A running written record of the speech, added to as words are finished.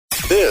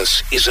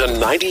This is a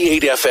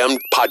 98 FM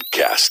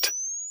podcast.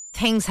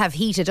 Things have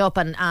heated up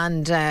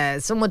and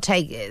some would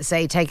taking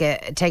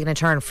a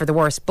turn for the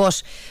worse.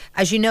 But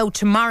as you know,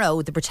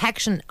 tomorrow the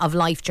Protection of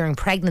Life During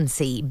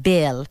Pregnancy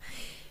bill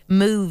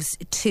moves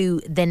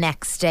to the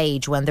next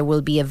stage when there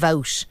will be a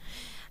vote.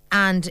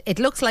 And it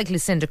looks like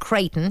Lucinda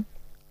Creighton,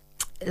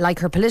 like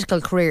her political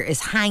career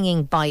is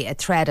hanging by a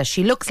thread, as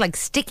she looks like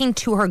sticking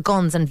to her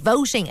guns and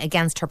voting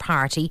against her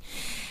party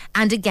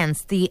and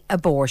against the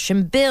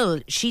abortion bill.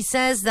 She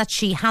says that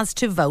she has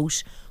to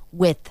vote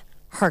with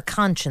her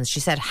conscience. She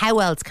said, how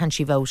else can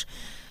she vote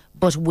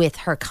but with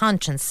her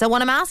conscience? So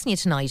what I'm asking you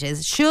tonight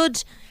is,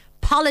 should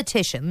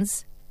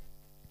politicians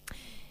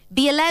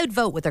be allowed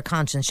vote with their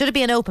conscience? Should it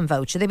be an open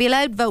vote? Should they be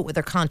allowed vote with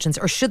their conscience?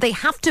 Or should they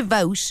have to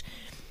vote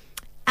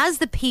as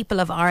the people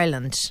of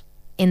Ireland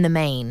in the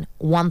main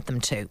want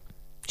them to?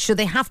 Should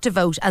they have to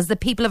vote as the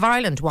people of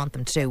Ireland want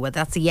them to? Well,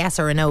 that's a yes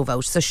or a no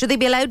vote. So should they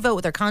be allowed vote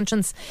with their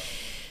conscience?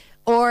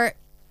 Or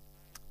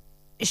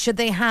should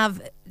they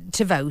have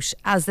to vote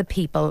as the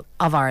people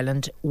of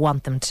Ireland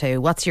want them to?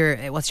 What's your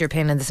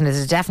opinion on this? And this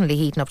is definitely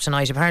heating up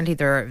tonight. Apparently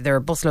there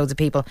are busloads of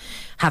people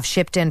have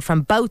shipped in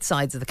from both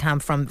sides of the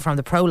camp, from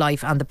the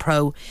pro-life and the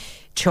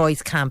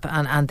pro-choice camp,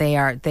 and they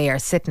are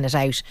sitting it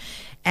out.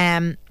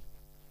 And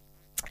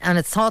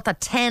it's thought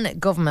that 10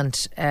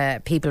 government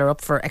people are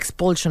up for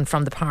expulsion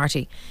from the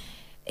party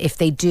if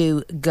they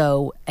do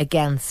go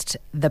against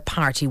the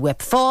party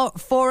whip.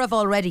 Four have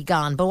already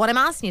gone. But what I'm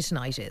asking you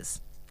tonight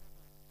is,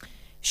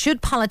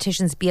 should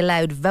politicians be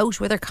allowed vote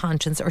with their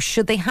conscience, or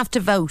should they have to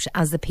vote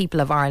as the people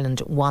of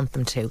Ireland want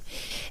them to?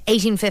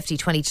 1850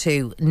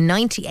 22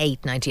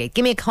 98 98.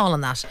 Give me a call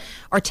on that.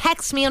 Or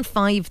text me on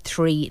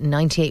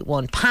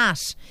 53981.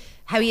 Pat,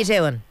 how are you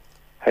doing?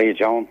 How you,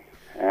 Joan?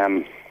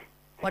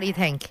 What do you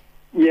think?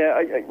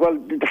 Yeah, well,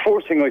 the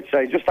first thing I'd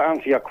say, just to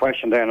answer your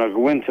question there, and I'll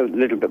go into a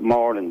little bit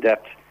more in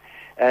depth.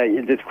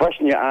 The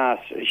question you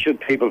asked, should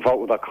people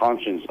vote with their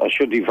conscience, or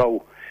should they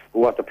vote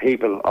with what the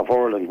people of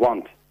Ireland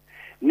want?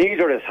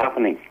 Neither is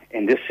happening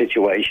in this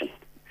situation.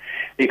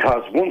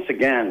 Because, once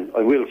again,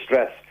 I will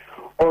stress,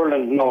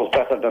 Ireland knows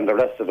better than the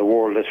rest of the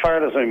world. As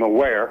far as I'm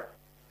aware,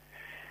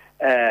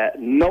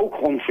 no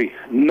country,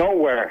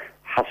 nowhere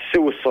has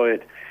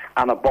suicide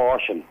and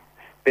abortion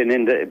been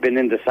in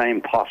the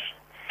same pot.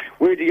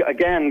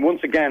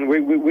 Once again,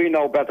 we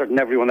know better than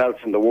everyone else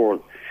in the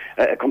world.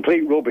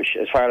 Complete rubbish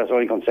as far as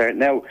I'm concerned.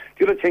 Now,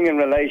 the other thing in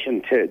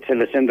relation to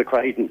Lucinda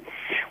Creighton,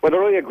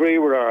 whether I agree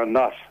with her or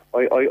not,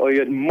 I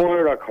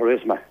admire her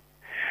charisma.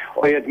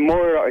 I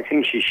admire her. I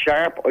think she's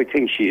sharp. I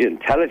think she's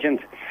intelligent.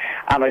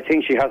 And I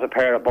think she has a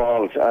pair of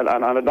balls. And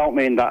I don't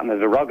mean that in a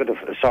derogative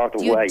sort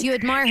of way. Do you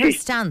admire her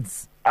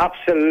stance?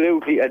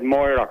 Absolutely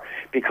admire her,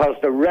 because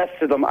the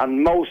rest of them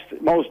and most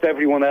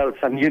everyone else,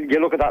 and you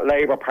look at that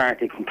Labour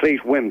Party,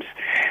 complete wimps.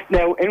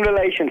 Now, in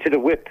relation to the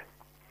whip,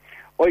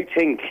 I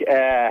think,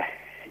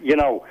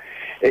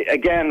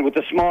 again, with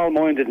the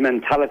small-minded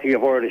mentality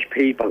of Irish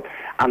people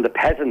and the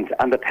peasant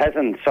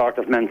sort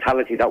of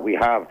mentality that we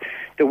have,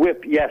 the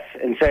whip, yes,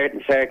 in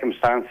certain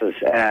circumstances,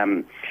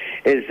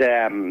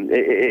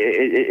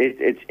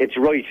 it's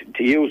right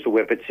to use the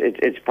whip.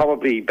 It's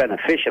probably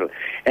beneficial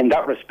in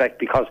that respect,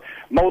 because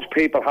most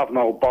people have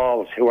no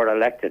balls who are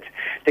elected.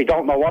 They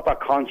don't know what their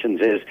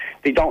conscience is.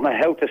 They don't know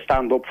how to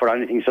stand up for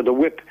anything. So the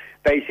whip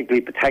basically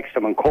protects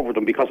them and covers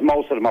them, because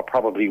most of them are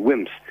probably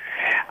wimps.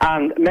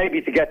 And maybe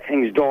to get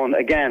things done,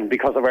 again,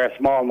 because of our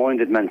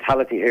small-minded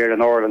mentality here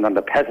in Ireland and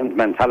the peasant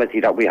mentality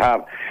that we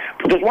have.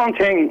 But there's one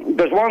thing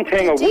I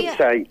would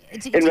say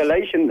in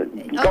relation.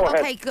 Go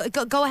ahead.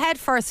 Okay, go ahead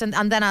first, and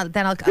then I'll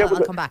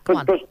come back. Come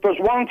on. There's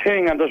one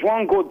thing, and there's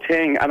one good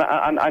thing,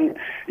 and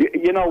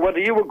you know, whether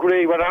you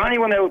agree, whether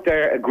anyone out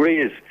there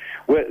agrees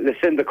with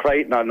Lucinda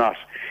Creighton or not,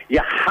 you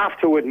have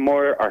to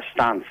admire her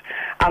stance.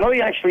 And I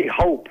actually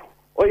hope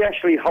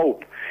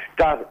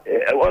that,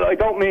 well, I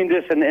don't mean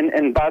this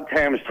in bad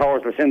terms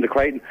towards Lucinda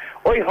Creighton.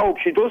 I hope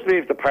she does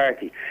leave the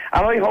party.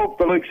 And I hope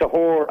the likes of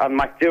her and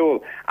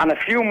McDowell and a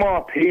few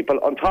more people,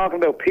 I'm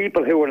talking about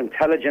people who are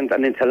intelligent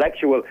and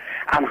intellectual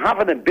and have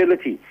an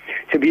ability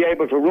to be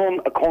able to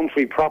run a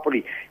country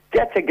properly,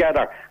 get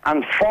together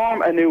and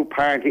form a new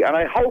party. And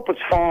I hope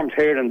it's formed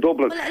here in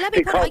Dublin. Well, let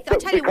me tell you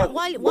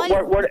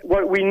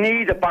what, we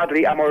need it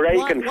badly, and we're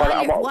aching for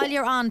it. While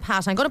you're on,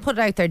 Pat, I'm going to put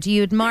it out there. Do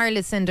you admire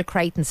Lucinda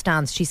Creighton's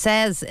stance? She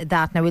says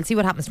that, now we'll see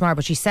what happens tomorrow,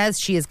 but she says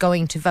she is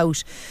going to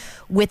vote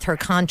with her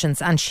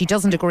conscience, and she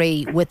doesn't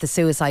agree with the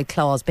suicide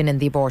clause being in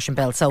the abortion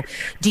bill. So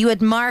do you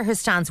admire her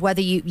stance,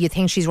 whether you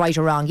think she's right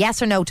or wrong?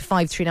 Yes or no to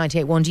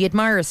 53981. Do you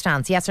admire her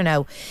stance? Yes or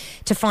no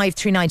to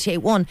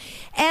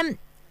 53981?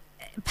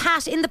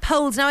 Pat, in the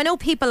polls, now I know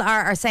people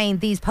are saying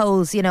these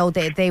polls, you know,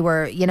 they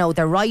were, you know,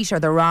 they're right or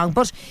they're wrong,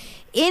 but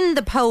in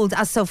the polls,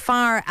 as so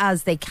far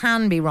as they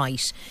can be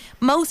right,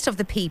 most of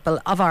the people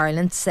of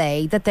Ireland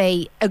say that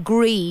they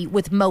agree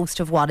with most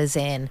of what is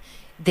in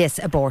this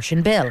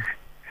abortion bill.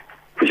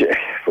 How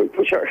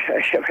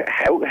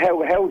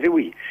do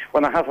we,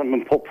 when it hasn't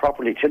been put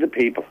properly to the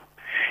people?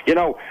 You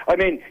know, I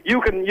mean, you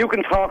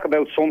can talk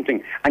about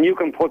something and you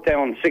can put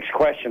down 6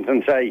 questions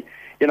and say,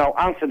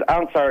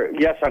 answer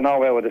yes or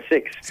no out of the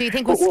 6. So you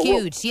think it was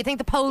skewed? Do you think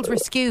the polls were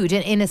skewed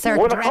in a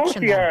certain direction? Well, of course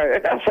they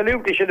are.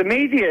 Absolutely. So the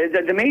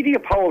media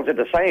polls are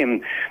the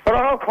same, but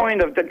all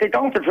they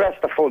don't address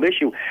the full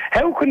issue.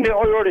 How can the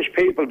Irish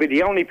people be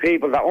the only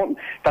people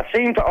that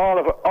seem to all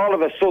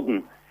of a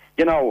sudden,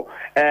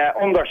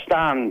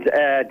 understand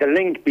the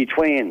link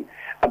between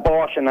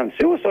abortion and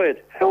suicide?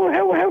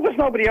 How does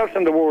nobody else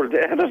in the world?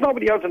 How does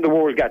nobody else in the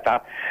world get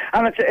that?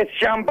 And it's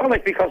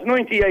shambolic because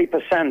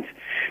 98%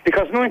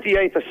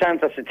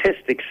 of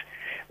statistics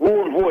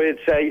worldwide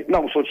say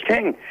no such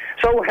thing.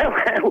 So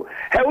how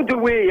do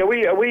we?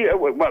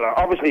 Well,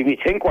 obviously we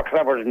think we're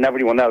cleverer than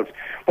everyone else,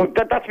 but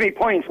that's my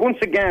point. Once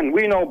again,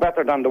 we know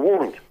better than the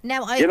world.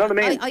 Now, you know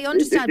what I mean? I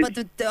understand, but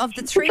of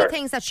the 3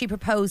 things that she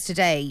proposed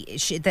today,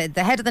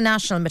 the head of the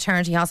National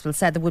Maternity Hospital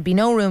said there would be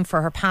no room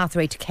for her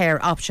pathway to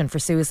care option for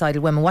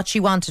suicidal women. What she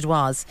wanted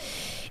was,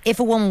 if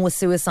a woman was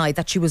suicidal,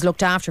 that she was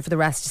looked after for the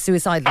rest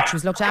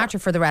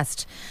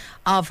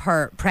of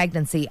her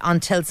pregnancy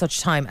until such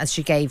time as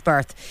she gave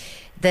birth.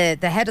 The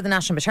head of the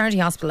National Maternity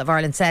Hospital of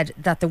Ireland said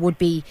that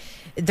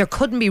there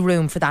couldn't be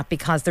room for that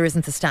because there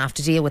isn't the staff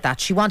to deal with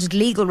that. She wanted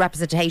legal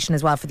representation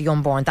as well for the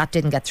unborn. That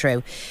didn't get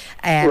through.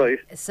 Right.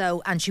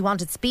 And she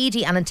wanted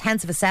speedy and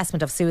intensive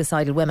assessment of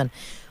suicidal women,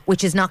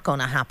 which is not going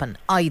to happen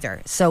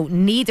either. So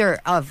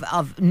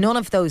none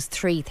of those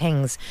 3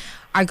 things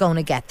are going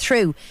to get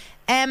through.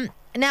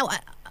 Now,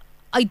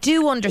 I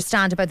do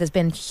understand there's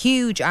been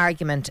huge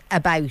argument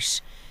about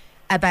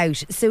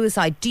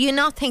suicide. Do you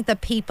not think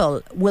that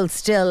people will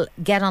still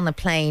get on a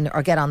plane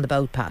or get on the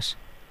boat, Pat?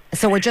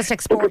 So we're just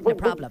exporting the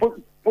problem.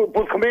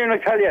 But come here and I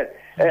tell you,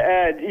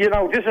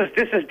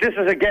 this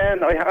is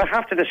again, I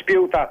have to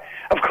dispute that.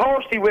 Of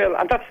course they will,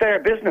 and that's their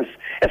business.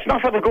 It's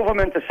not for the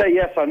government to say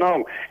yes or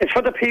no. It's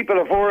for the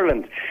people of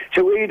Ireland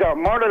to either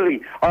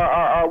morally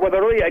or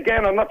whether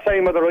I'm not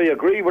saying whether I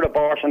agree with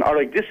abortion or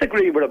I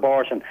disagree with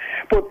abortion,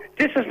 but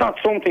this is not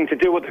something to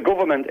do with the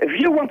government. If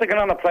you want to get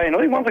on a plane,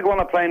 I want to go on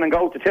a plane and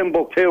go to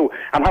Timbuktu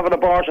and have an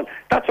abortion,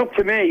 that's up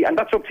to me and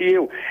that's up to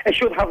you. It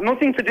should have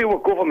nothing to do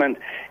with government.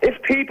 If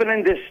people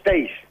in this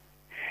state,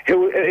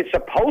 it's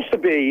supposed to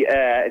be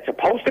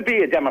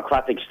a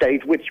democratic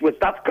state, which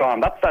that's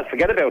gone. That's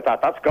forget about that.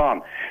 That's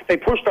gone. They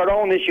push their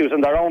own issues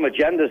and their own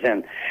agendas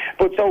in.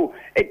 But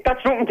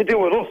that's nothing to do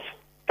with us.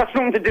 That's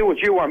nothing to do with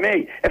you or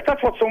me. If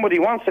that's what somebody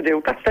wants to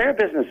do, that's their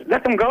business.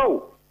 Let them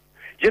go.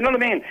 Do you know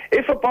what I mean?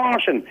 If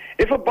abortion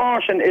is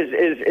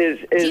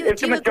if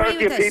the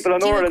majority of people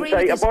in Ireland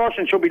say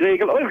abortion should be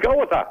legal, I'll go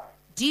with that.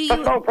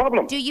 That's no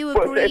problem. Do you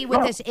agree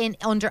with it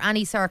under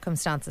any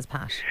circumstances,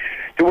 Pat?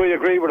 Do we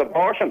agree with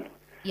abortion?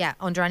 Yeah,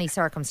 under any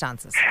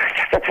circumstances.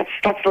 That's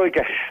like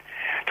a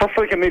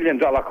 $1 million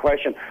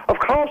question. Of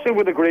course I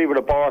would agree with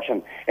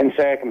abortion in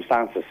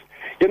circumstances.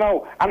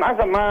 And as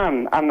a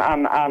man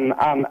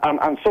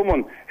and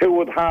someone who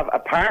would have a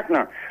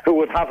partner who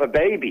would have a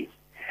baby,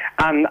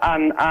 if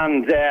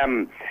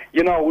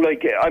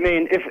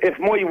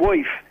my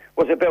wife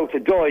was about to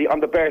die on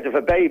the birth of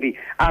a baby,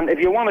 and if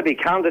you want to be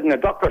candid, and the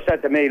doctor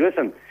said to me,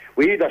 listen,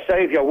 we either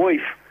save your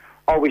wife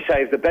or we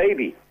save the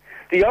baby.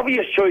 The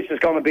obvious choice is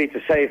going to be to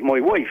save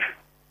my wife.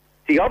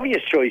 The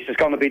obvious choice is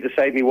going to be to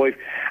save my wife.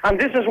 And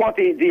this is what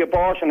the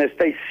abortionists,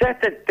 they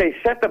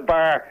set the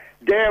bar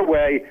their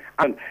way.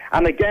 And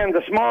again,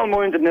 the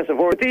small-mindedness of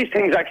these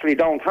things actually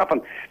don't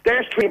happen.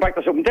 There's 3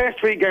 girls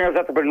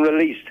that have been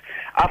released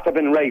after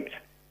being raped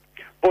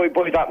by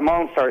that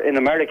monster in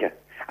America.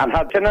 And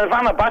had the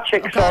Nirvana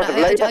Batchik sort of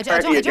Labour Party agenda. I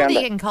don't think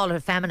you can call it a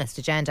feminist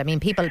agenda. I mean,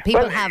 people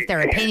have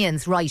their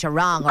opinions, right or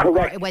wrong, or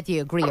whether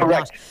you agree or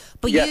not.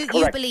 But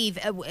you believe,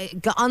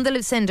 on the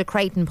Lucinda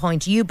Creighton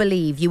point, you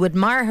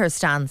admire her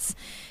stance.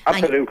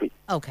 Absolutely.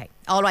 Okay.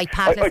 All right,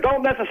 Pat. I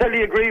don't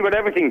necessarily agree with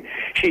everything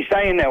she's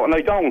saying now, and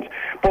I don't.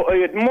 But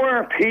I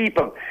admire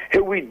people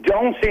who we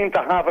don't seem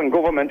to have in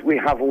government. We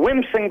have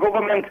wimps in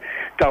government.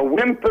 They're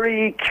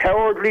whimpery,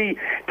 cowardly.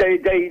 They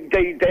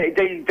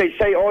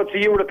say, oh, it's a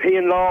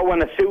European law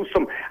when it suits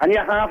them. And you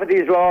have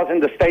these laws in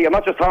the state. I'm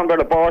not just talking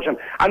about abortion.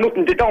 And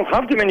nothing, they don't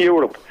have them in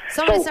Europe.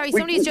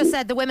 Somebody's just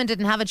said the women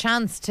didn't have a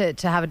chance to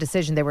have a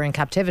decision. They were in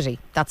captivity.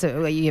 That's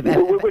about the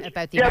American.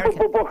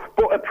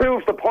 But it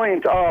proves the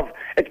point of...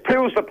 It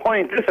proves the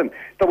point. Listen,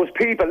 there was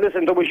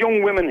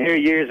young women here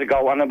years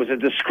ago, and it was a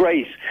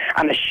disgrace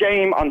and a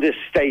shame on this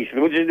state,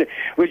 which is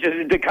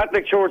the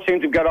Catholic Church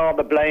seemed to get all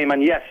the blame,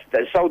 and yes,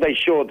 so they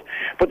should.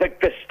 But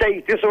the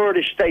state, this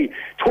Irish state,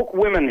 took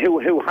women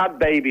who had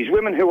babies,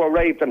 women who were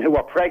raped and who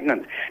were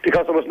pregnant,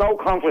 because there was no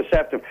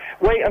contraceptive.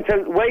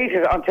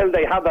 Waited until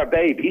they had their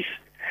babies,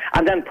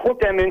 and then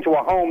put them into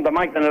a home, the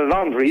Magdalene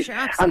Laundries,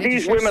 and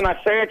these women are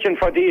searching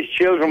for these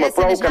children with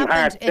broken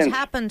hearts.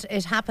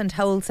 It happened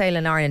wholesale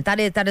in Ireland. That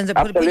is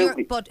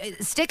absolutely. But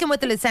sticking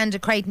with the Lucinda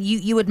Creighton,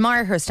 you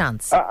admire her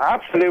stance.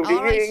 Absolutely.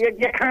 Right.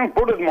 You can't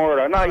put it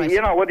more. No,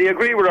 right. Whether you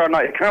agree with her or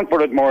not, you can't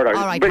put it more. All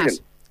right, Pat.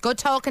 Good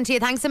talking to you.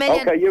 Thanks a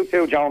million. Okay, you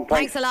too, John.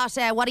 Thanks a lot.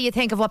 What do you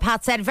think of what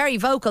Pat said? Very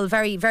vocal,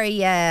 very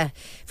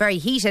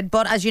heated.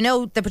 But as you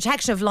know, the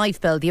Protection of Life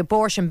Bill, the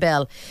abortion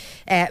bill,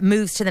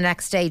 moves to the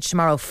next stage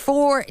tomorrow.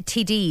 4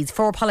 TDs,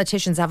 4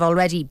 politicians have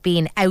already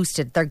been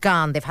ousted. They're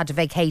gone. They've had to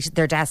vacate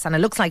their desks. And it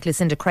looks like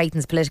Lucinda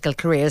Creighton's political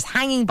career is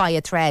hanging by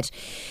a thread.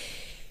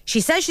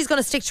 She says she's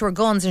going to stick to her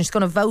guns and she's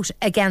going to vote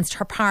against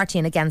her party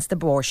and against the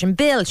abortion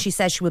bill. She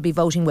says she will be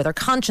voting with her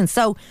conscience.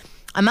 So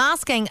I'm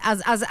asking,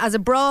 as a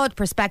broad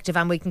perspective,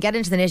 and we can get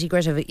into the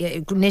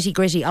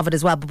nitty-gritty of it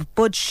as well,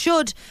 but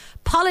should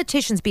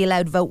politicians be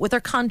allowed to vote with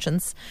their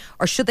conscience,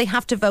 or should they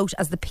have to vote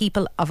as the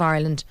people of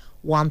Ireland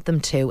want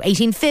them to?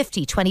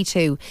 1850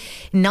 22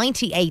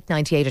 98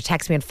 98, or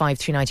text me on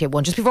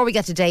 53981. Just before we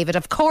get to David,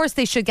 of course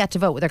they should get to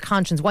vote with their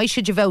conscience. Why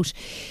should you vote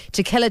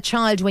to kill a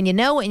child when you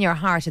know in your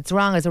heart it's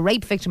wrong? As a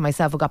rape victim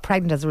myself who got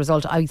pregnant as a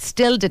result, I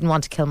still didn't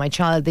want to kill my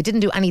child. They didn't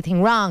do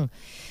anything wrong,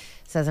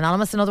 says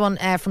Anonymous. Another one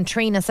from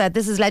Trina said,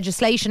 this is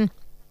legislation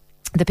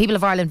the people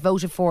of Ireland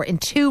voted for in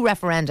 2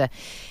 referenda.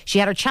 She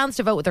had her chance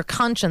to vote with her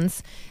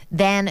conscience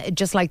then,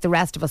 just like the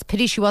rest of us.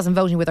 Pity she wasn't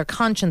voting with her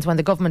conscience when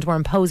the government were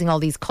imposing all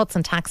these cuts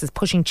and taxes,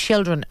 pushing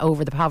children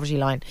over the poverty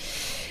line.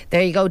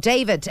 There you go.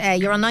 David,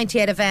 you're on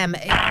 98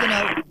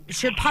 FM.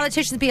 Should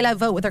politicians be allowed to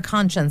vote with their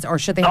conscience, or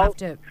should they have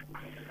to?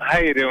 How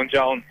you doing,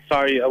 John?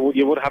 Sorry,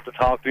 you would have to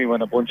talk to me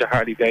when a bunch of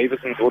Harley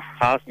Davidsons would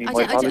pass me.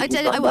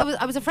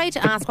 I was afraid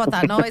to ask what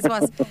that noise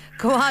was.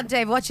 Go on,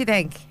 Dave, what do you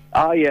think?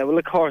 Yeah, well,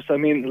 of course. I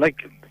mean,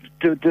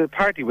 the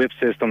party whip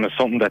system is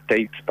something that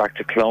dates back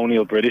to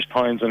colonial British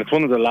times, and it's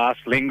one of the last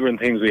lingering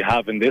things we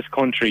have in this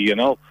country,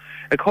 Of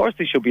course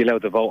they should be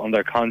allowed to vote on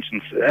their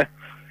conscience.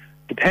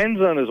 Depends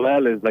on as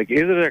well, is it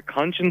their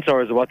conscience,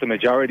 or is it what the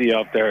majority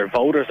of their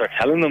voters are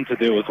telling them to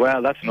do as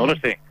well? That's another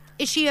thing.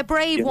 Is she a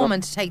brave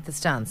woman to take the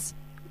stance?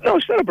 No,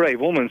 she's not a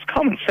brave woman. It's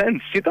common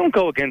sense. You don't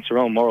go against your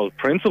own moral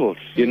principles,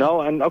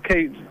 And,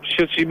 okay,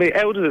 should she be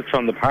outed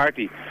from the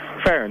party?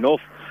 Fair enough.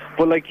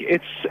 But,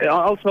 it's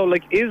also,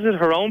 is it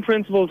her own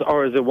principles,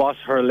 or is it what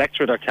her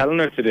electorate are telling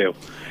her to do?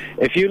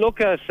 If you look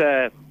at,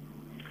 I'm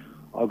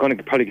going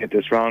to probably get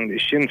this wrong,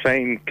 Sinn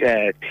Féin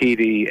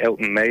TD out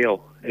in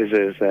Mayo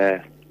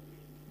I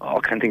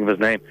can't think of his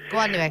name. Go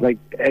on, anyway.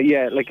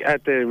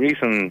 At the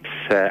recent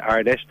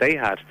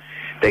Ardèche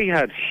they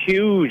had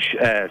huge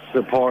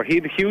support. He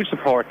had huge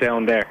support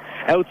down there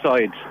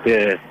outside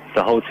the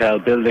hotel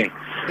building,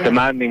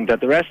 demanding that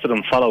the rest of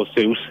them follow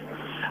suit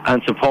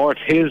and support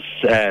his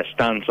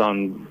stance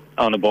on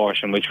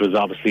abortion, which was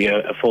obviously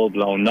a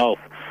full-blown no.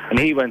 And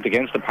he went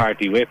against the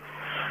party whip.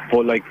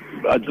 But, it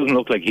doesn't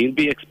look like he'll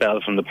be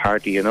expelled from the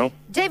party,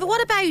 David,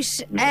 what about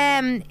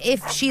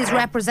if she's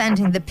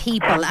representing the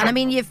people? And, I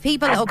mean, you have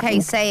people,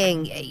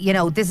 saying,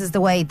 this is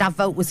the way that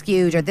vote was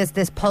skewed, or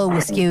this poll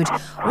was skewed.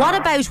 What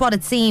about what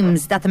it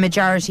seems that the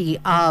majority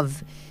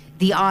of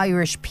the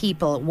Irish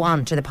people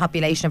want, or the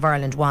population of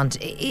Ireland want?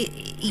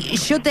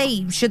 Should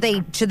they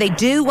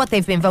do what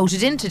they've been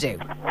voted in to do?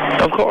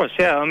 Of course,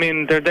 yeah. I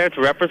mean, they're there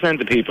to represent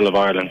the people of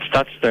Ireland.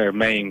 That's their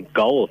main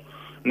goal.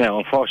 Now,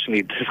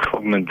 unfortunately, this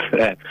government,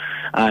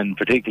 and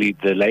particularly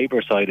the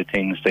Labour side of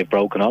things, they've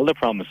broken all their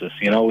promises.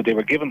 They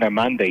were given their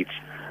mandates,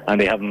 and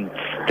they haven't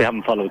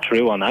followed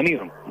through on any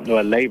of them.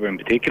 Well, Labour in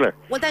particular.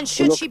 Well, then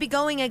should she be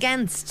going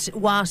against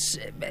what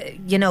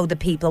the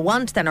people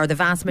want, then, or the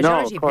vast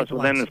majority of course.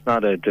 People then it's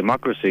not a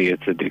democracy;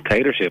 it's a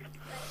dictatorship.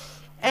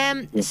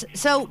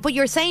 But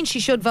you're saying she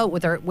should vote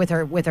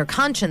with her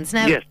conscience.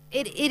 Now, yes.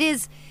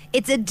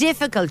 It's a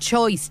difficult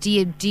choice. Do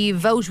you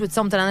vote with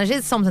something, and it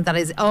is something that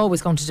is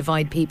always going to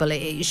divide people?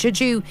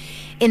 Should you,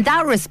 in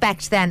that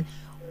respect, then,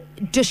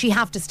 does she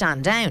have to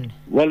stand down?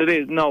 Well, it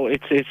is. No,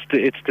 it's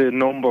the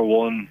number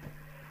one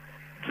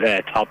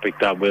topic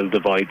that will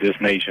divide this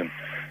nation.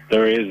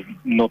 There is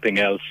nothing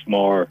else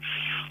more,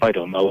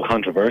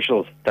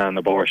 controversial than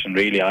abortion.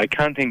 Really, I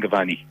can't think of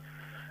any.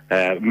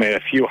 A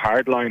few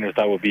hardliners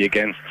that would be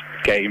against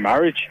gay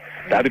marriage.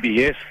 That'd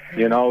be it.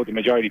 The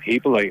majority of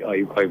people,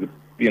 I would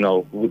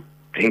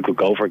think would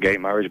go for gay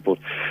marriage, but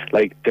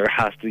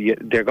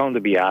they're going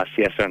to be asked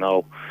yes or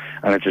no,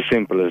 and it's as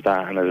simple as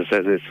that. And as I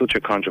said, it's such a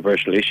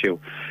controversial issue.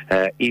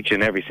 Each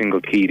and every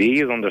single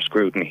TD is under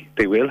scrutiny.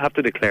 They will have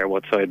to declare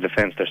what side of the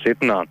fence they're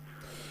sitting on.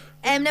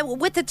 Now,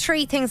 with the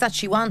 3 things that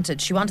she wanted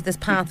this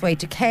pathway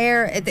to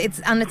care. It's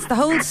the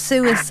whole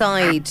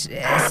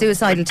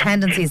suicidal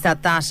tendencies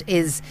that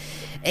is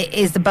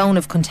the bone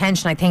of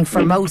contention, I think,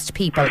 for most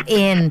people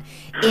in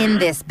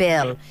this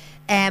bill.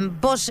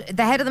 But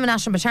the head of the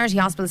National Maternity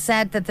Hospital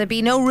said that there'd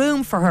be no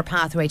room for her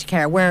pathway to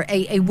care, where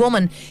a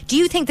woman... Do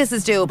you think this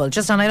is doable?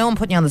 And I know I'm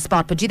putting you on the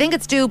spot, but do you think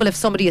it's doable if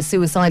somebody is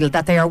suicidal,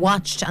 that they are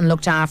watched and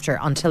looked after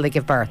until they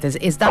give birth?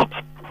 Is that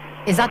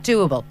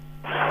doable?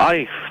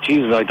 I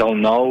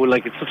don't know.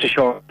 It's such a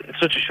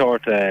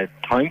short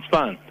time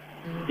span,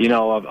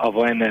 of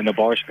when an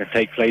abortion can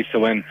take place. So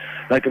when,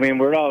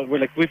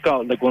 we've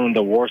got one of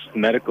the worst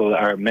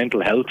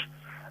mental health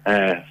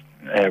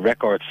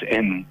records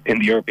in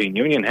the European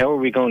Union. How are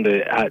we going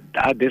to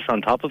add this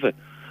on top of it?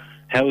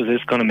 how is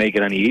this going to make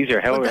it any easier?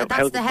 How, Well,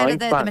 that's the head of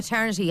the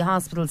maternity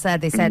hospital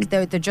said. They said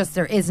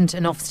there isn't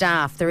enough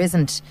staff. There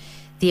isn't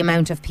the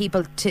amount of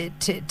people to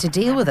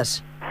deal with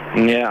it.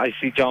 Yeah, I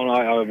see, John.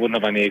 I wouldn't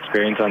have any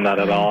experience on that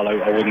at all.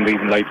 I wouldn't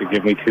even like to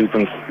give me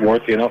twopence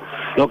worth, you know.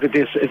 Look,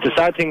 it's a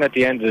sad thing at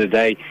the end of the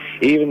day.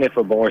 Even if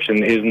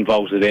abortion isn't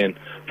voted in,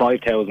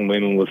 5,000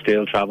 women will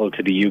still travel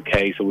to the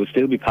UK, so we'll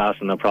still be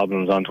passing their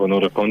problems on to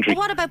another country. But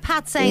what about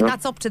Pat saying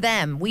that's up to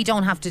them? We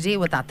don't have to deal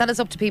with that. That is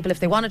up to people if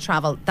they want to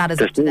travel. That is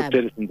They're up to them.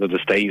 still citizens of the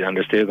state, and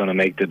they're still going to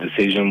make the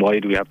decision. Why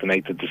do we have to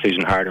make the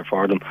decision harder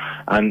for them?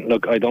 And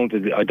look, I don't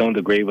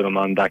agree with them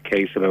on that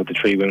case about the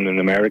 3 women in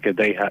America.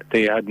 They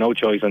had no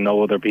choice and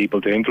no other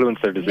people to influence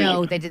their decision.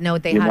 No, they didn't know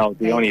they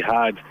They only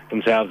had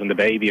themselves and the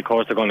baby. Of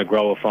course, they're going to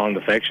grow a fond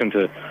affection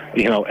to,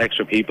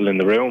 extra people in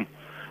the room.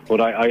 But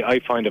I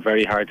find it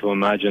very hard to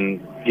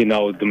imagine,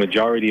 the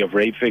majority of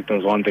rape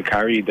victims want to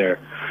carry their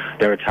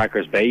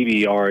attacker's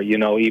baby, or,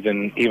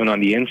 even on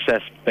the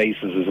incest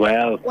basis as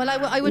well. Well,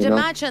 I would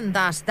imagine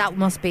that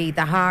must be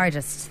the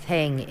hardest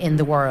thing in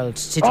the world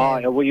to do.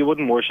 Well, you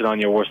wouldn't wish it on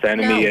your worst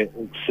enemy.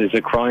 No. It's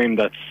a crime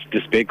that's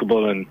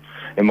despicable and,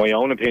 in my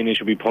own opinion,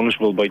 should be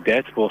punishable by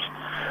death. But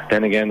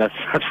then again, that's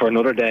for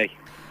another day.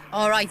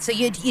 All right, so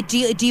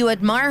do you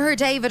admire her,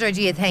 David, or do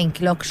you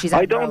think, look, she's...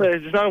 I don't.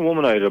 It's not a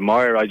woman I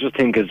admire. I just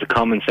think it's a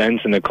common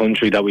sense in the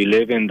country that we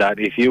live in that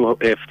if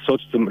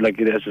such,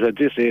 like as I said,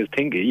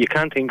 you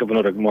can't think of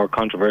another more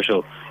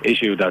controversial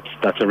issue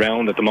that's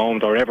around at the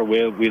moment or ever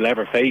we'll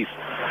ever face.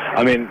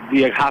 I mean,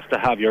 you have to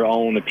have your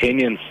own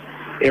opinions,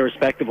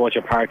 irrespective of what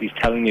your party's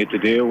telling you to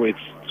do. As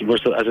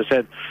I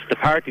said, the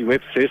party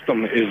whip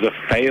system is a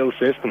failed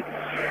system.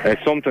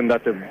 It's something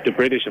that the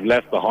British have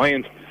left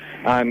behind.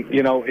 And,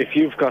 if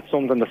you've got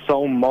something that's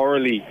so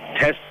morally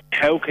tested,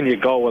 how can you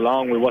go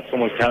along with what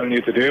someone's telling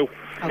you to do?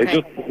 Okay.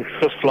 It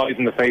just flies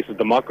in the face of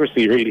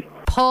democracy, really.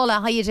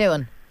 Paula, how you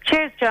doing?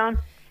 Cheers, John.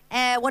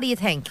 What do you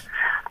think?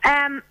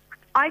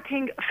 I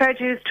think fair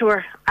dues to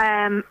her.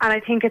 And I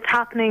think it's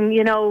happening,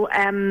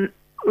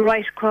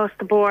 right across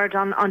the board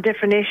on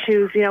different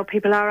issues.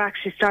 People are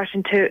actually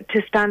starting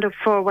to stand up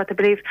for what they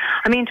believe.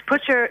 I mean, to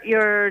put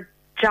your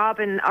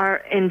job in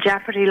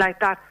jeopardy like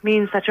that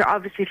means that you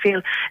obviously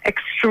feel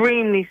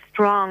extremely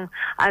strong,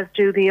 as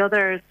do the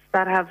others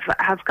that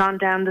have gone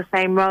down the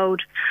same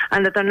road,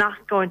 and that they're not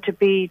going to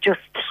be just,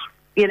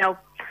 you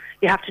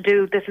have to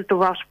do, this is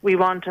what we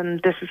want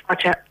and this is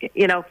what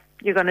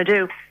you're going to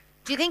do.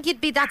 Do you think you'd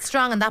be that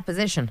strong in that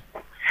position?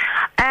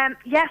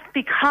 Yes,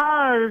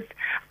 because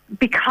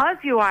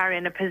you are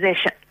in a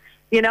position.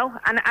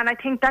 And I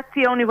think that's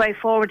the only way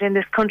forward in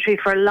this country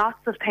for lots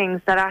of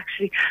things, that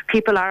actually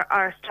people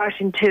are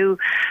starting to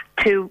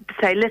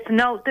say, listen,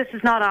 no, this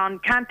is not on,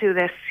 can't do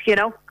this,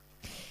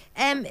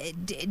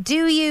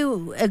 Do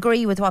you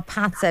agree with what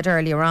Pat said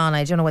earlier on?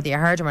 I don't know whether you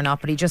heard him or not,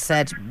 but he just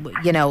said,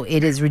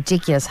 it is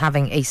ridiculous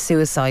having a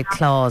suicide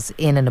clause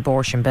in an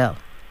abortion bill.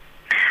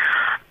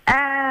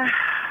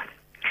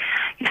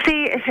 You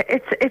see,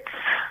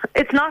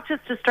 it's not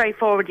just a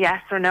straightforward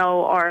yes or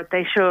no, or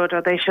they should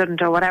or they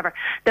shouldn't or whatever.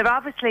 They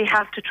obviously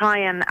have to try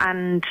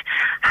and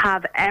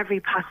have every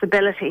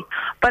possibility.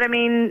 But I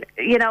mean,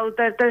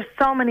 there's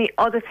so many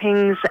other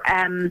things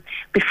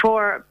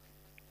before,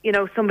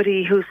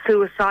 somebody who's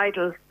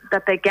suicidal,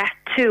 that they get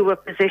to a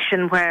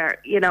position where,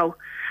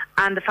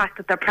 and the fact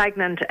that they're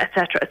pregnant,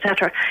 etc.,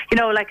 etc.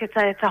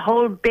 It's a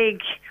whole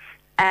big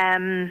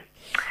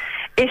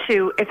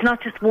issue. It's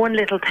not just one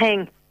little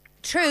thing.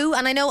 True,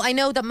 and I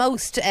know that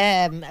most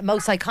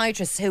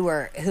psychiatrists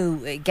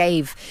who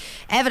gave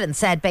evidence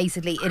said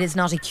basically it is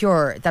not a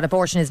cure, that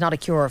abortion is not a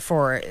cure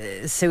for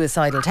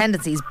suicidal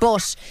tendencies.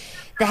 But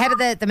the head of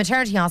the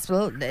maternity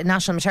hospital, the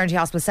National Maternity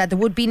Hospital, said there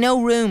would be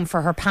no room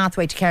for her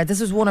pathway to care.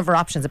 This was one of her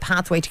options, a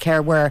pathway to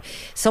care where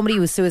somebody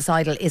who is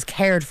suicidal is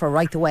cared for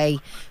right the way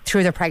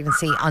through their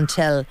pregnancy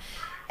until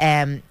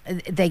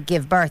they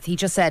give birth. He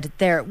just said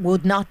there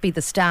would not be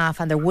the staff,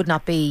 and it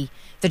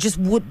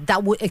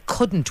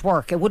couldn't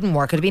work. It wouldn't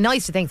work. It'd be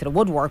nice to think that it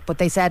would work, but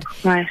they said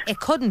It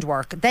couldn't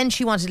work. Then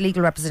she wanted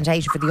legal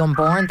representation for the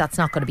unborn. That's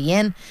not going to be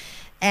in.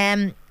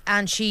 And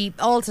she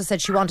also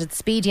said she wanted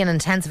speedy and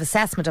intensive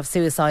assessment of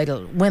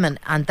suicidal women,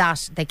 and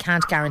that they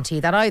can't guarantee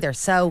that either.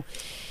 So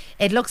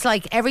it looks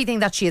like everything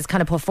that she has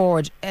kind of put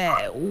forward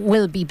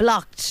will be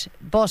blocked.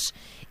 But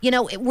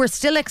we're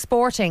still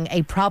exporting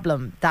a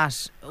problem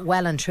that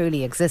well and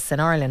truly exists in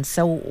Ireland.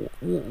 So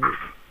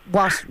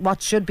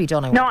what should be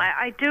done? No,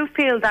 I do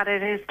feel that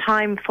it is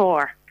time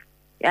for,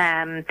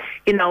 and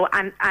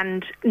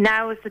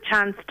now is the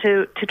chance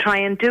to try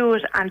and do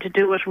it, and to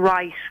do it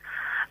right.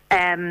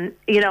 And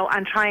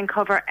try and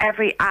cover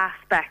every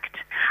aspect.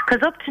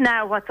 Because up to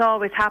now, what's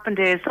always happened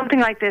is something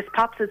like this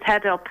pops its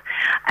head up,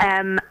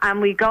 and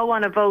we go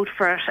on a vote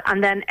for it,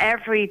 and then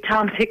every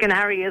Tom, Dick and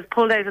Harry is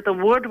pulled out of the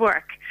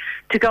woodwork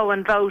to go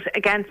and vote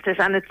against it,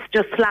 and it's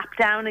just slapped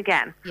down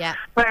again. Yeah.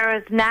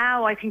 Whereas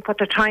now, I think what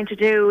they're trying to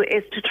do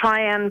is to try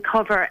and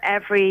cover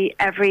every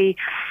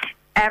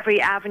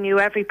every avenue,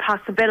 every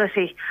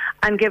possibility,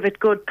 and give it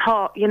good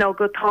thought.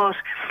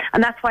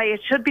 And that's why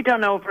it should be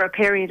done over a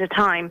period of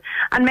time.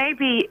 And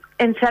maybe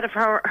instead of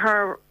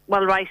her,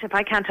 well, right, if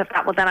I can't have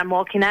that, well, then I'm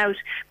walking out.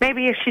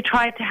 Maybe if she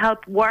tried to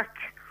help work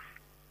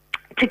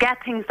to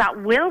get things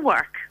that will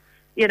work,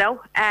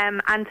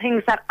 and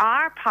things that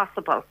are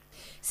possible.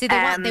 See,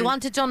 they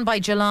want it done by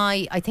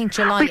July, I think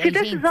July 18th.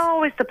 This is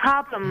always the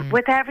problem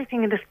with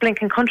everything in this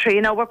blinking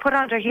country. We're put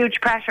under huge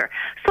pressure.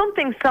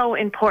 Something so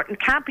important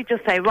can't be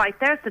just say, right,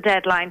 there's the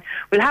deadline,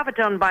 we'll have it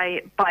done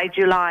by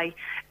July.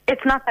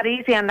 It's not that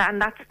easy, and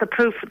that's the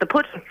proof of the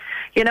pudding,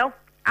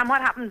 And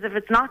what happens if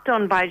it's not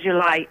done by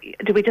July?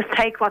 Do we just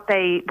take what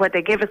they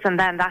give us and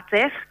then that's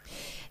it?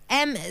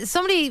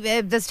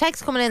 There's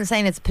text coming in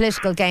saying it's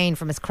political gain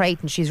from Miss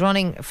Creighton. She's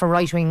running for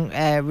right-wing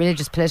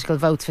religious political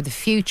votes for the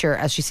future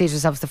as she sees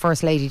herself as the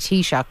First Lady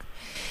Taoiseach.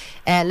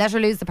 Let her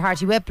lose the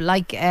party whip,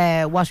 like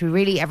what we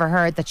really ever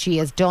heard that she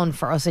has done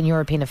for us in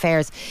European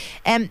affairs.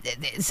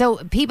 So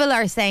people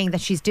are saying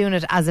that she's doing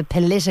it as a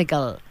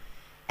political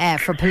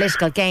for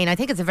political gain. I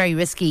think it's a very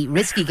risky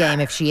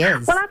game if she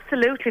is. Well,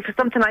 absolutely, for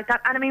something like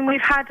that. And I mean,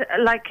 we've had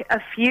like a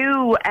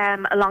few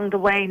along the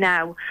way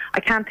now.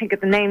 I can't think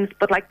of the names,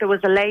 but like there was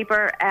a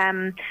Labour,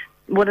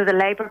 one of the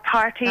Labour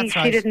Party. That's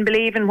right. She didn't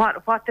believe in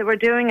what they were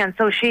doing, and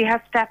so she has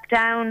stepped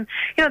down.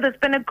 There's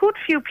been a good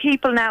few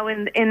people now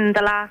in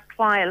the last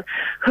while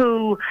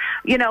who,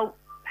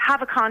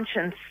 have a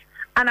conscience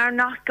and are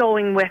not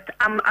going with,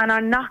 and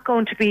are not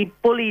going to be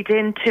bullied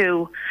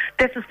into,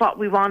 this is what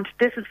we want,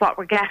 this is what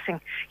we're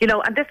getting,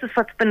 and this is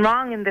what's been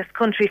wrong in this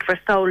country for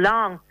so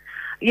long.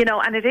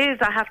 And it is,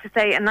 I have to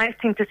say, a nice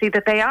thing to see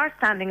that they are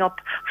standing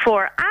up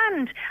for,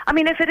 and, I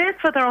mean, if it is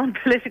for their own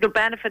political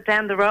benefit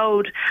down the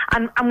road,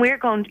 and we're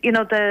going,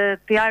 the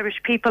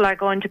Irish people are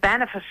going to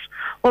benefit,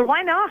 well,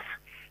 why not,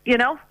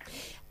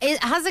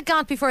 Has it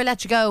got, before I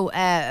let you go,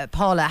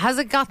 Paula, has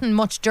it gotten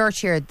much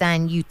dirtier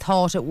than you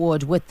thought it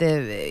would with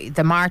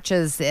the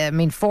marches? I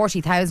mean,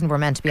 40,000 were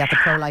meant to be at the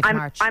pro-life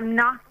march. I'm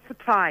not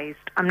surprised.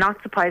 I'm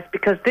not surprised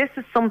because this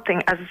is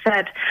something, as I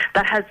said,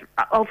 that has,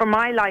 over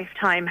my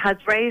lifetime, has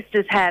raised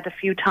its head a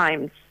few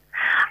times.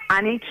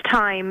 And each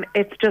time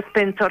it's just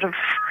been sort of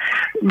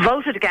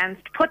voted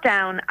against, put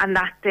down, and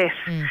that's it.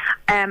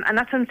 And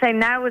that's what I'm saying.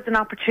 Now is an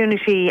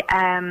opportunity,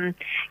 to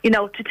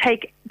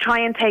try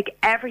and take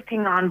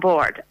everything on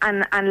board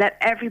and let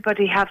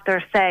everybody have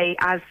their say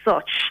as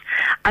such,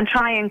 and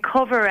try and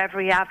cover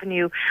every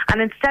avenue.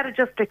 And instead of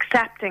just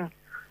accepting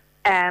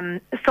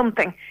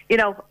something,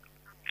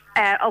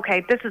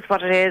 okay, this is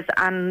what it is,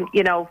 and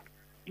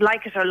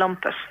like it or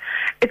lump it.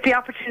 It's the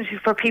opportunity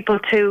for people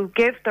to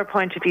give their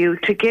point of view,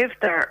 to give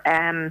their,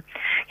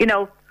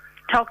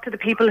 talk to the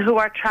people who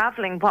are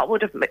travelling, what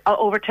would have,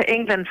 over to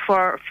England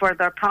for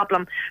their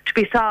problem to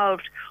be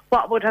solved,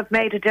 what would have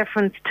made a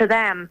difference to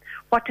them,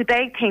 what do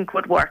they think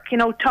would work,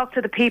 talk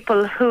to the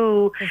people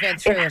who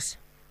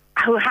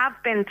have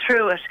been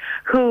through it,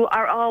 who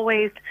are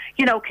always,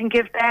 can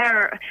give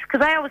their...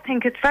 Because I always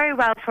think it's very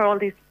well for all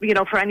these,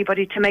 for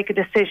anybody to make a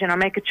decision or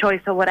make a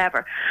choice or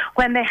whatever,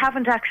 when they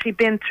haven't actually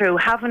been through,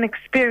 haven't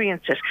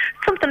experienced it.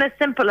 Something as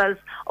simple as,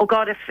 oh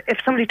God, if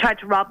somebody tried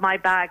to rob my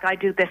bag, I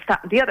do this,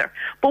 that and the other.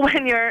 But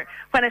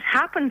when it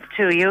happens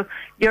to you,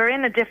 you're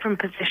in a different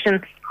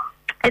position.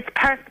 It's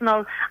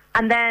personal,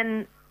 and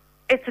then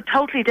it's a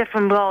totally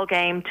different ball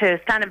game to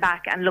standing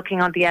back and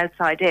looking on the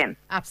outside in.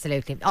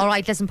 Absolutely. All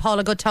right, listen,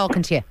 Paula, good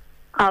talking to you.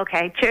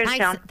 Okay, cheers,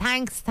 John.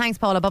 Thanks,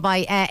 Paula. Bye-bye.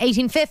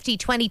 1850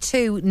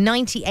 22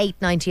 98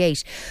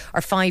 98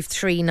 or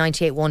 53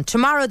 98 1.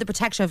 Tomorrow, the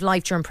protection of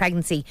life during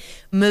pregnancy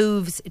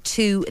moves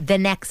to the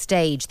next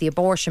stage, the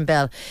abortion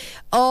bill.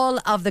 All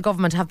of the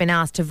government have been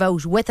asked to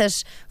vote with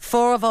it.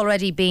 4 have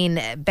already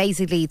been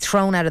basically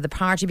thrown out of the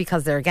party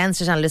because they're against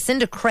it. And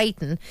Lucinda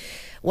Creighton,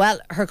 well,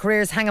 her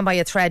career is hanging by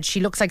a thread. She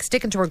looks like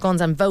sticking to her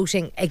guns and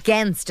voting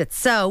against it.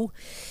 So,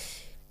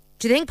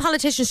 do you think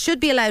politicians should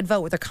be allowed to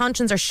vote with their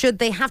conscience, or should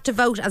they have to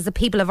vote as the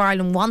people of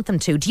Ireland want them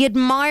to? Do you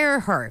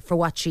admire her for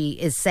what she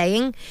is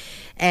saying?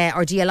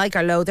 Or do you like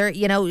her loather? Do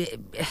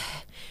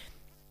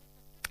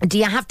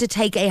you have to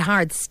take a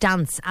hard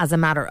stance as a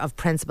matter of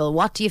principle?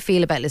 What do you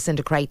feel about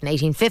Lucinda Creighton?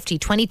 1850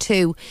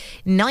 22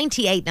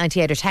 98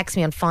 98 or text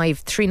me on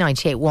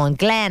 53981.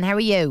 Glenn, how are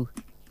you?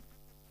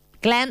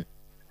 Glenn,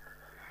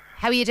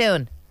 how are you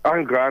doing?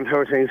 I'm grand. How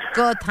are things?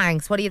 Good,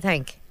 thanks. What do you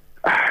think?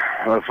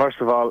 Well, first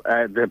of all,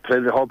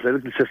 the whole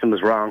political system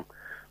is wrong.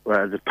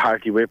 The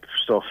party whip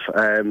stuff.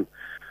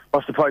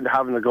 What's the point of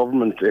having a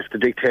government if the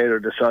dictator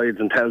decides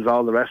and tells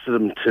all the rest of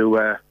them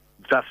to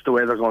that's the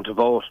way they're going to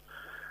vote,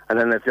 and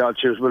then if they all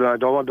choose, well, I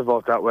don't want to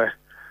vote that way.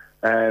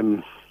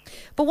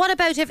 But what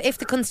about if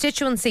the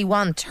constituency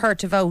want her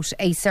to vote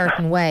a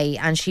certain way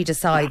and she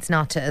decides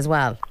not to as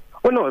well?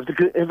 Well, no.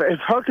 If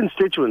her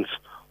constituents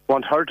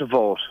want her to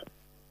vote,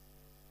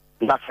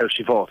 that's how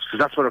she votes,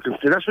 because that's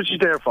what she's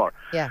there for.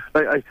 Yeah.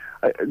 I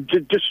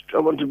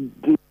want to.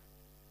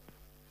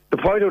 The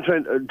point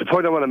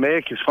I want to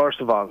make is, first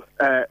of all,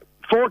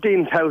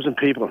 14,000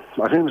 people,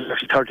 I think it was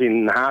actually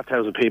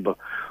 13,500 people,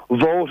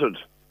 voted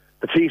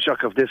the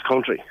Taoiseach of this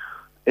country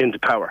into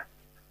power.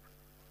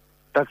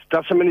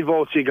 That's how many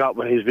votes he got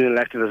when he's been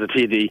elected as a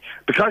TD.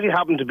 Because he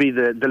happened to be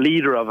the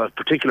leader of a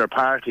particular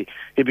party,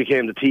 he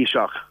became the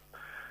Taoiseach.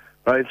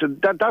 Right? So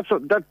that's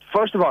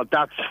first of all,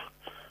 that's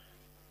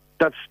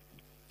not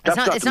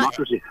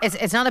democracy.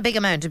 It's not a big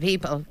amount of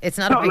people. It's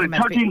not a big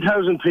amount.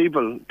 13,000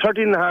 people,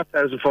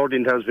 13,500,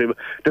 14,000 people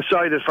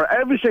decided for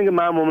every single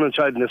man, woman, and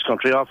child in this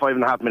country, all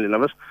 5.5 million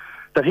of us,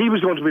 that he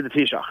was going to be the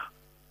Taoiseach.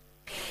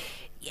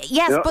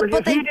 Yes, you know,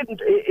 but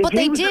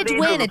they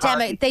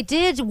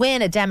did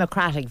win a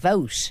democratic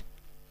vote.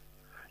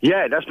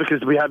 Yeah, that's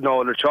because we had no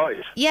other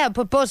choice. Yeah,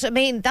 but I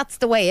mean, that's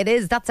the way it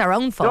is. That's our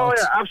own fault.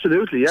 No, yeah,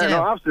 absolutely. Yeah,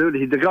 no,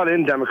 absolutely. They got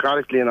in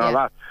democratically and all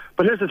that.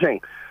 But here's the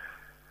thing.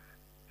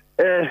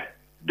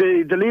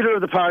 The leader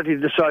of the party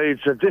decides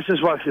that this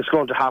is what is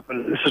going to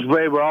happen. This is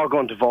where we're all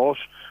going to vote,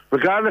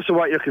 regardless of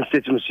what your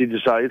constituency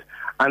decide.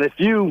 And if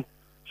you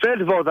fail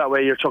to vote that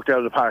way, you're chucked out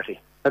of the party.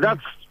 And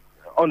that's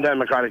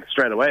undemocratic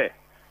straight away.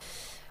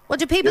 Well,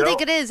 do people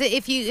think it is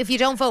if you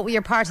don't vote with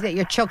your party that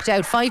you're chucked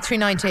out?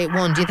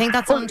 53981. Do you think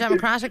that's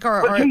undemocratic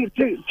or? Think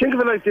of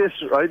it like this,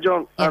 right,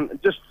 John? Yeah.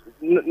 Just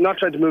not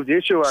trying to move the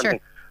issue or anything.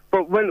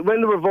 But when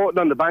they were voting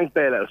on the bank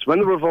bailouts, when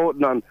they were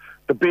voting on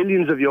the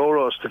billions of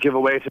euros to give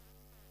away to,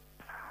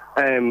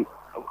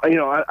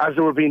 as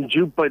they were being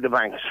duped by the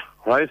banks,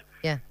 right?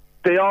 Yeah.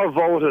 They all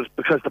voted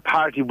because the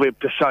party whip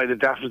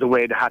decided that was the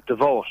way they had to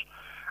vote.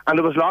 And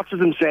there was lots of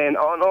them saying,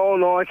 oh,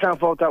 no, I can't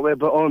vote that way,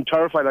 but I'm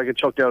terrified I get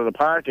chucked out of the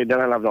party,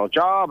 then I'll have no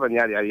job, and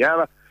yada, yada,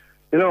 yada.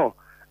 You know,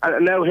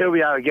 and now here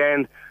we are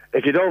again.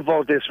 If you don't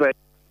vote this way,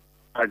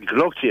 good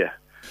luck to you.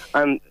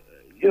 And,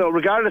 you know,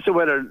 regardless of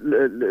whether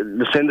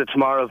Lucinda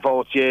tomorrow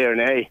votes yea or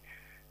nay,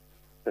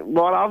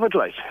 what of it,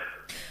 like?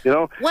 You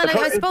know? Well,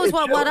 I suppose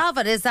what of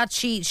it is that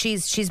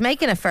she's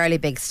making a fairly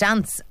big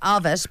stance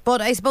of it.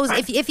 But I suppose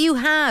if you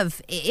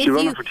have... She's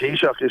running for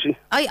Taoiseach, is she?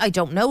 I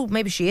don't know.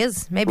 Maybe she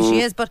is. She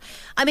is. But,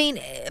 I mean,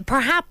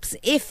 perhaps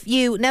if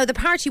you... Now, the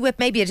party whip,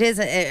 maybe it is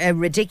a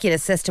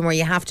ridiculous system where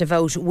you have to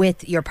vote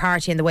with your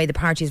party and the way the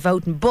party is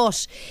voting.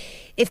 But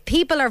if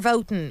people are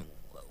voting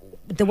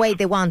the way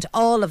they want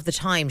all of the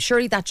time,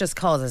 surely that just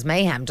causes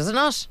mayhem, does it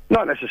not?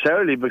 Not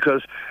necessarily,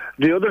 because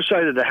the other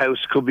side of the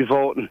house could be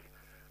voting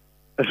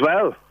as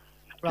well.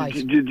 Right. Do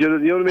you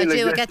know what I mean?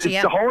 It's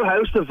the whole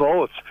house that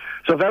votes.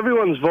 So if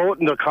everyone's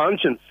voting their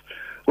conscience,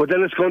 well,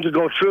 then it's going to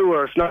go through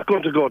or it's not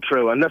going to go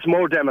through. And that's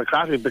more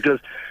democratic because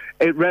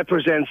it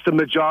represents the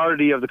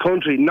majority of the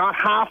country, not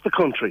half the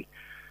country.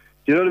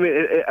 Do you know what I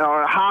mean?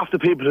 Or half the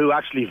people who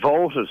actually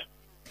voted.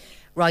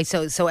 Right,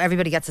 so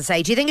everybody gets a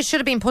say. Do you think it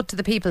should have been put to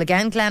the people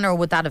again, Glenn, or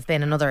would that have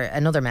been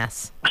another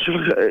mess?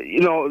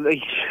 You know,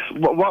 like,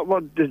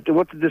 what did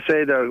they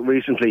say there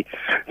recently?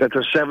 That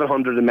there's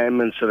 700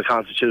 amendments to the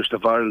Constitution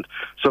of Ireland.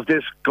 So if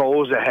this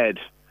goes ahead,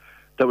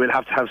 that we'll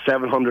have to have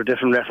 700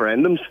 different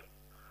referendums.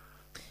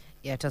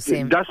 Yeah, it does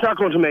seem. That's not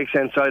going to make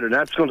sense either.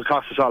 That's going to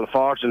cost us all a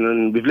fortune,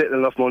 and we've little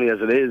enough money as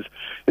it is.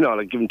 You know,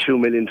 like giving 2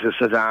 million to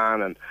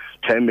Sudan and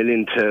 10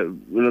 million to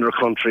another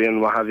country and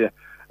what have you.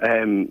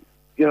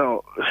 You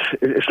know,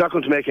 it's not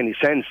going to make any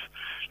sense.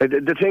 Like,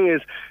 the thing is,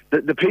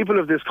 the people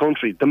of this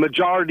country, the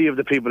majority of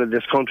the people of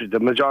this country, the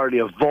majority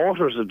of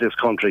voters of this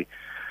country,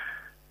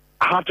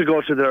 have to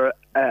go to their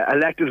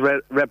elected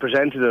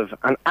representative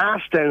and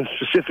ask them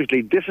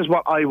specifically, this is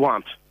what I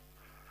want.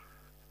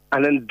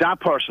 And then that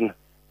person,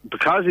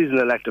 because he's an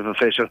elected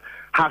official,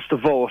 has to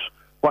vote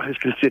what his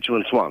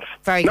constituents want.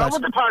 Very good. Not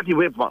what the party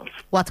whip wants.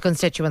 What the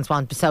constituents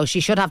want. So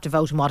she should have to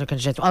vote on what her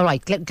constituents. All right,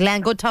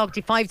 Glenn, good talk to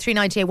you.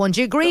 53981.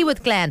 Do you agree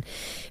with Glenn?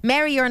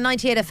 Mary, you're on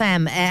 98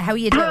 FM. How are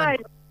you doing? Hi.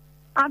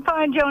 I'm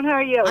fine, Joan. How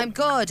are you? I'm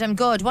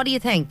good. What do you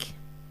think?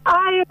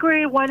 I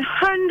agree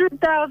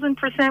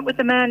 100,000% with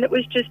the man that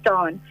was just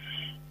on.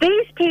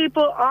 These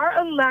people are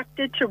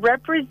elected to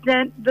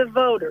represent the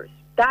voters.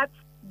 That's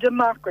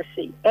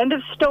democracy. End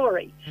of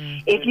story.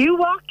 If you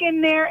walk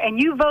in there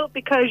and you vote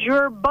because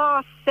your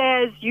boss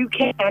says you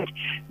can't,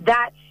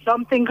 that's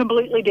something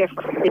completely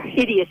different. It's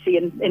idiocy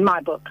in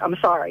my book. I'm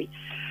sorry.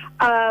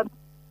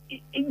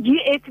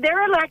 If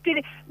they're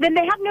elected, then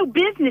they have no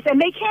business, and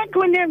they can't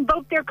go in there and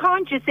vote their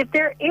conscience if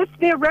they're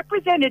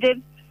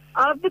representatives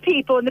of the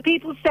people, and the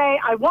people say,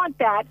 I want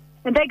that,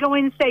 and they go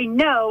in and say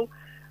no,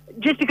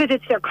 just because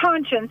it's their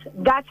conscience,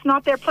 that's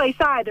not their place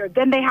either.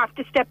 Then they have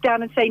to step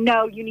down and say,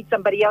 no, you need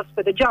somebody else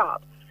for the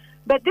job.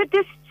 But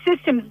this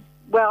system's,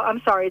 well,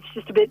 I'm sorry, it's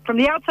just a bit, from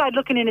the outside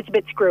looking in, it's a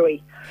bit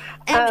screwy.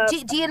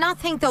 Do you not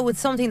think, though,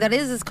 it's something that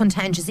is as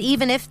contentious,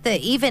 even if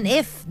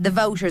the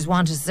voters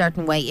want a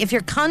certain way, if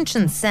your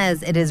conscience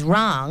says it is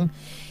wrong,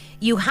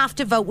 you have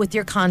to vote with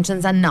your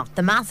conscience and not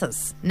the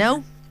masses,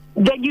 no?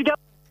 Then you don't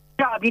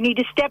have a job. You need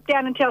to step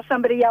down and tell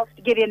somebody else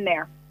to get in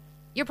there.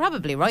 You're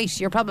probably right.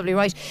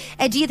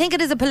 Do you think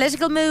it is a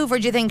political move, or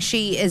do you think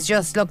she is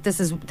just, look, this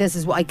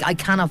is what I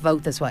cannot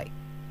vote this way?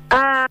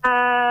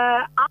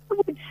 I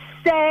would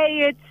say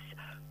it's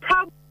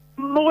probably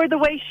more the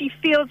way she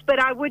feels, but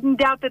I wouldn't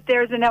doubt that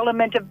there's an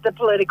element of the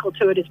political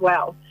to it as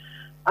well.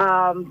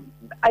 I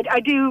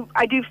do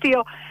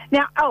feel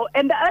now. Oh,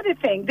 and the other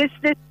thing, this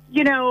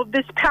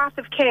path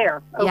of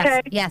care.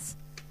 Okay. Yes.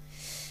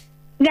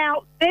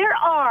 Now, there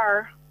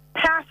are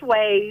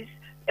pathways.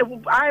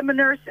 I'm a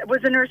nurse,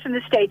 was a nurse in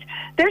the States.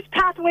 There's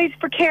pathways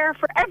for care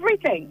for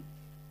everything,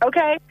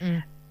 okay?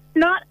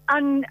 Not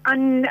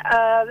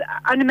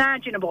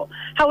unimaginable.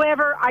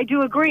 However, I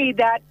do agree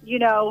that,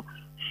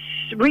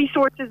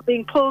 resources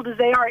being pulled as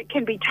they are, it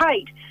can be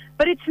tight.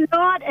 But it's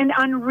not an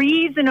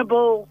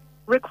unreasonable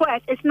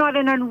request. It's not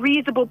an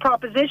unreasonable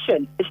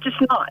proposition. It's just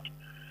not.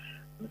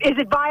 Is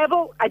it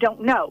viable? I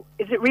don't know.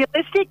 Is it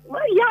realistic?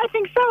 Well, yeah, I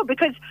think so,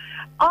 because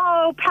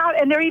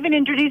and they're even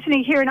introducing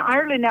it here in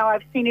Ireland now.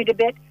 I've seen it a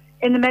bit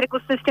in the medical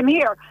system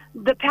here,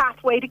 the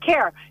pathway to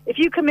care. If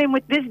you come in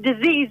with this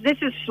disease, this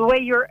is the way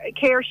your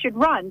care should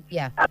run.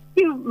 Yeah. A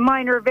few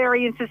minor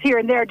variances here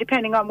and there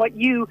depending on what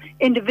you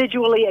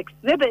individually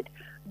exhibit,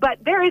 but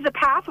there is a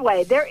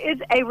pathway. There is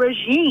a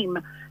regime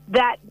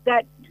that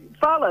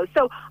follows.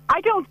 So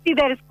I don't see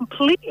that as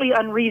completely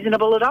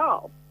unreasonable at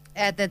all.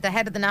 The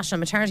head of the National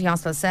Maternity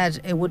Hospital said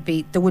there would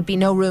be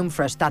no room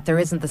for it, that there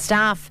isn't the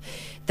staff,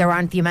 there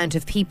aren't the amount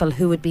of people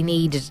who would be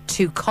needed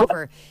to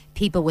cover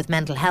people with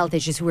mental health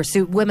issues,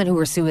 women who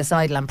are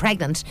suicidal and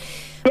pregnant.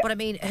 But I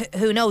mean,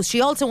 who knows?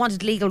 She also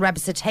wanted legal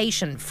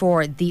representation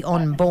for the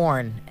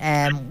unborn,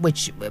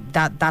 which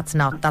that's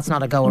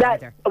not a goer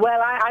either.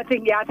 Well, I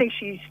think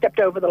she stepped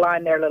over the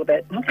line there a little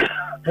bit.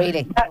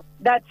 Really?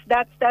 That's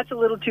a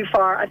little too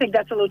far. I think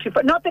that's a little too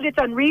far. Not that it's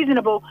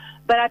unreasonable,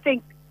 but I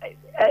think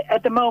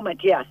at the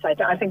moment, yes,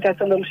 I think that's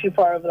a little too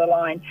far over the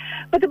line.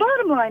 But the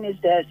bottom line is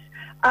this.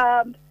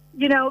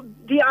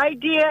 The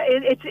idea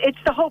it's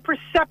the whole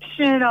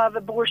perception of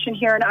abortion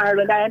here in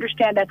Ireland. I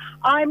understand that.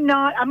 I'm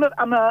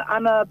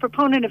a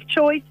proponent of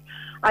choice.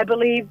 I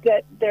believe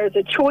that there's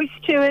a choice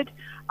to it.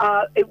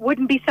 It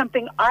wouldn't be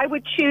something I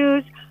would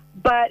choose,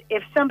 but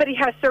if somebody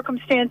has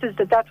circumstances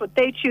that's what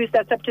they choose,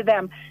 that's up to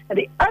them. And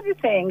the other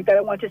thing that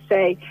I want to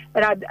say,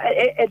 and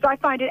I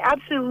find it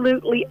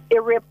absolutely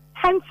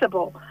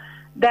irreprehensible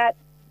that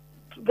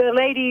the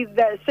lady,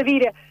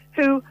 Savita,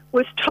 who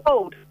was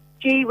told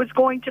she was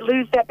going to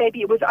lose that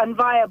baby, it was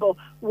unviable,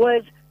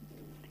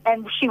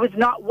 and she was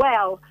not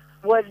well,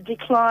 was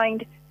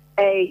declined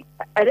a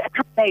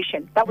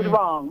termination. That was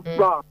wrong.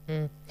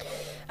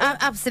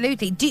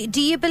 Absolutely.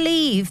 Do you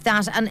believe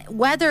that, and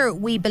whether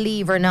we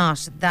believe or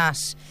not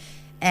that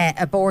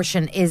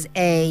abortion is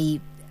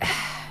a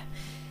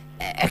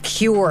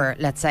cure,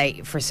 let's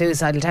say, for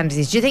suicidal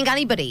tendencies, do you think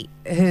anybody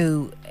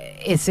who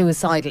is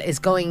suicidal is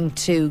going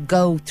to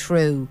go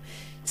through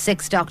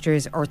 6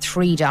 doctors or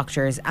 3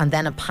 doctors and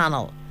then a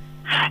panel?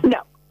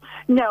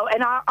 No,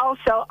 and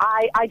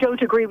I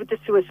don't agree with the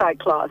suicide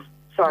clause.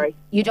 Sorry.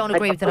 You don't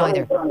agree with it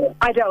either?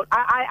 I don't.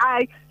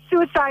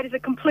 Suicide is a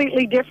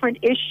completely different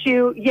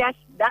issue. Yes,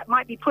 that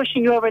might be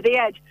pushing you over the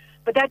edge,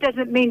 but that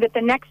doesn't mean that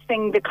the next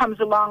thing that comes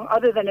along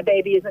other than a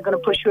baby isn't going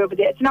to push you over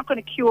the edge. It's not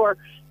going to cure.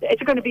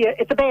 It's going to be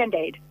it's a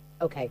Band-Aid.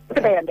 Okay. It's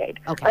a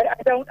Band-Aid. Okay.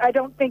 I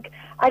don't think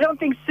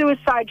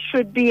suicide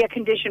should be a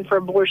condition for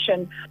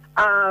abortion.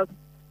 At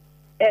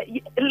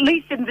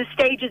least in the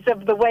stages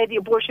of the way the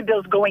abortion bill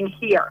is going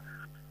here.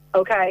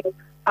 Okay.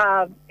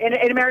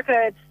 In America,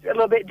 it's a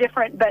little bit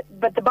different, but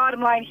the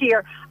bottom line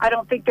here, I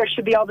don't think there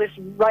should be all this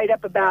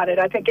write-up about it.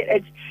 I think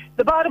it's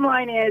the bottom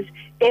line is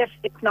if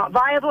it's not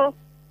viable,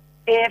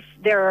 if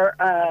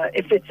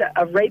it's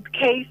a rape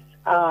case,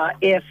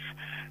 if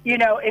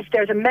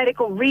there's a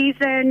medical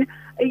reason,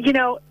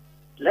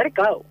 let it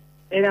go.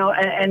 And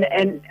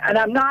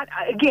I'm not,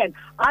 again,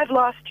 I've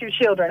lost 2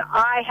 children.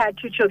 I had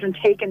 2 children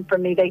taken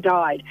from me. They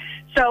died.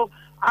 So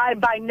I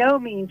by no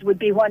means would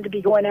be one to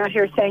be going out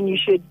here saying you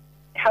should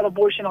have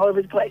abortion all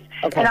over the place.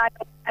 Okay. And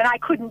I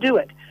couldn't do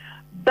it.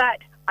 But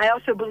I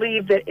also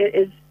believe that it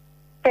is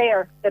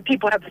fair that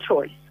people have the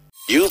choice.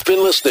 You've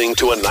been listening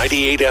to a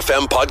 98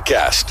 FM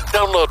podcast.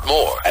 Download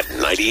more at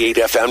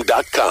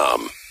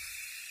 98fm.com.